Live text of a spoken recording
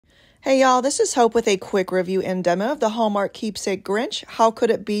Hey y'all, this is Hope with a quick review and demo of the Hallmark keepsake Grinch. How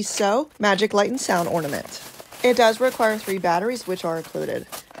could it be so? Magic light and sound ornament. It does require 3 batteries, which are included.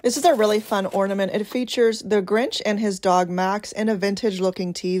 This is a really fun ornament. It features the Grinch and his dog Max in a vintage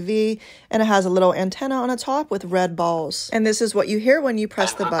looking TV, and it has a little antenna on the top with red balls. And this is what you hear when you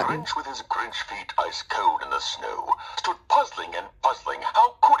press the button. Grinch with his Grinch feet ice cold in the snow stood puzzling and puzzling.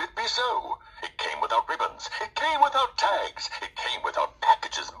 How could it be so? It came without ribbons. It came without tags. It came without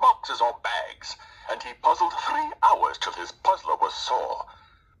packages, boxes, or bags. And he puzzled 3 hours till his puzzler was sore.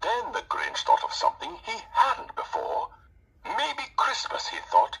 Then the Grinch thought of something he hadn't